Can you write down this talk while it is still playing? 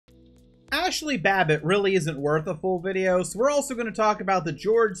Ashli Babbitt really isn't worth a full video, so we're also going to talk about the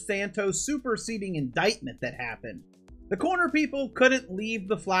George Santos superseding indictment that happened. The corner people couldn't leave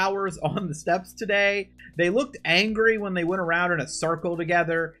the flowers on the steps today. They looked angry when they went around in a circle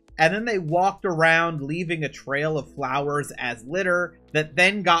together, and then they walked around leaving a trail of flowers as litter that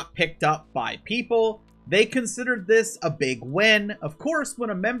then got picked up by people. They considered this a big win. Of course, when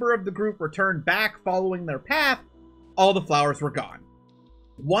a member of the group returned back following their path, all the flowers were gone.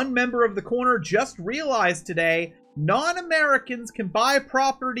 One member of the corner just realized today non-Americans can buy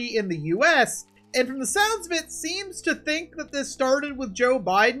property in the US, and from the sounds of it, seems to think that this started with Joe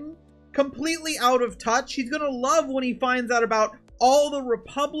Biden. Completely out of touch. He's going to love when he finds out about all the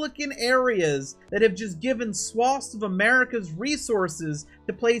Republican areas that have just given swaths of America's resources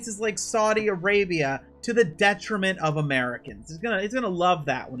to places like Saudi Arabia to the detriment of Americans. He's gonna love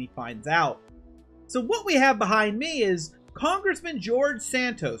that when he finds out. So what we have behind me is Congressman George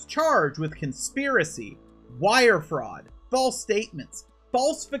Santos charged with conspiracy, wire fraud, false statements,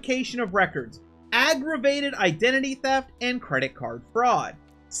 falsification of records, aggravated identity theft, and credit card fraud.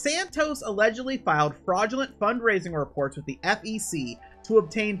 Santos allegedly filed fraudulent fundraising reports with the FEC to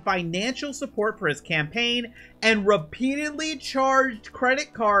obtain financial support for his campaign and repeatedly charged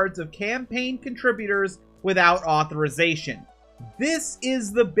credit cards of campaign contributors without authorization. This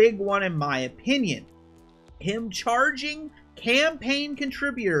is the big one in my opinion. Him charging campaign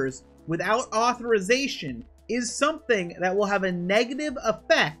contributors without authorization is something that will have a negative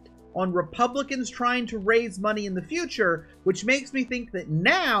effect on Republicans trying to raise money in the future, which makes me think that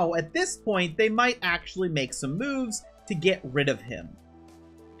now, at this point, they might actually make some moves to get rid of him.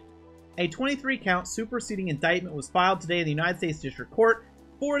 A 23-count superseding indictment was filed today in the United States District Court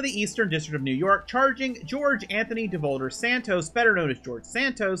for the Eastern District of New York, charging George Anthony DeVolder Santos, better known as George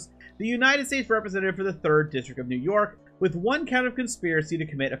Santos, the United States representative for the 3rd District of New York, with 1 count of conspiracy to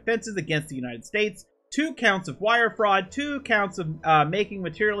commit offenses against the United States, 2 counts of wire fraud, 2 counts of making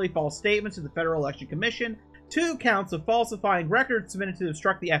materially false statements to the Federal Election Commission, 2 counts of falsifying records submitted to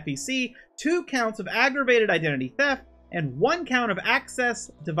obstruct the FEC, 2 counts of aggravated identity theft, and 1 count of access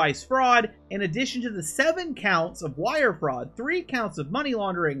device fraud, in addition to the 7 counts of wire fraud, 3 counts of money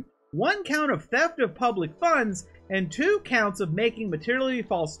laundering, 1 count of theft of public funds, and 2 counts of making materially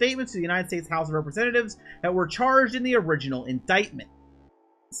false statements to the United States House of Representatives that were charged in the original indictment.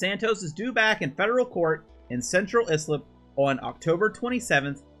 Santos is due back in federal court in Central Islip on October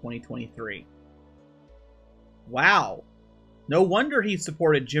 27th, 2023. Wow. No wonder he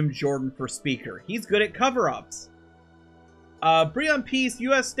supported Jim Jordan for Speaker. He's good at cover-ups. Breon Peace,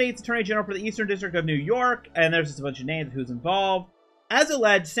 U.S. State's Attorney General for the Eastern District of New York, and there's just a bunch of names of who's involved. As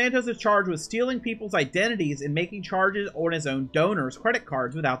alleged, Santos is charged with stealing people's identities and making charges on his own donors' credit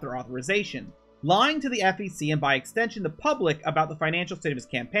cards without their authorization. Lying to the FEC and by extension the public about the financial state of his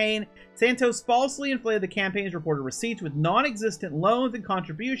campaign, Santos falsely inflated the campaign's reported receipts with non-existent loans and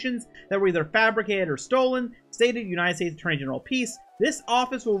contributions that were either fabricated or stolen, stated United States Attorney General Peace. This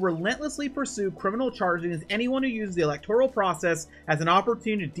office will relentlessly pursue criminal charges against anyone who uses the electoral process as an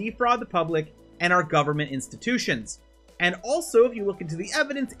opportunity to defraud the public and our government institutions. And also, if you look into the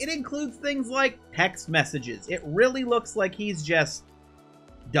evidence, it includes things like text messages. It really looks like he's just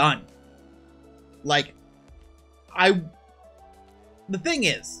done. Like, the thing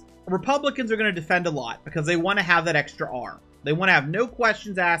is, Republicans are going to defend a lot because they want to have that extra R. They want to have no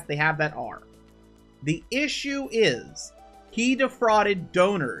questions asked, they have that R. The issue is, he defrauded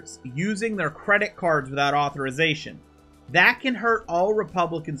donors using their credit cards without authorization. That can hurt all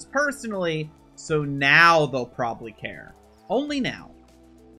Republicans personally, so now they'll probably care. Only now.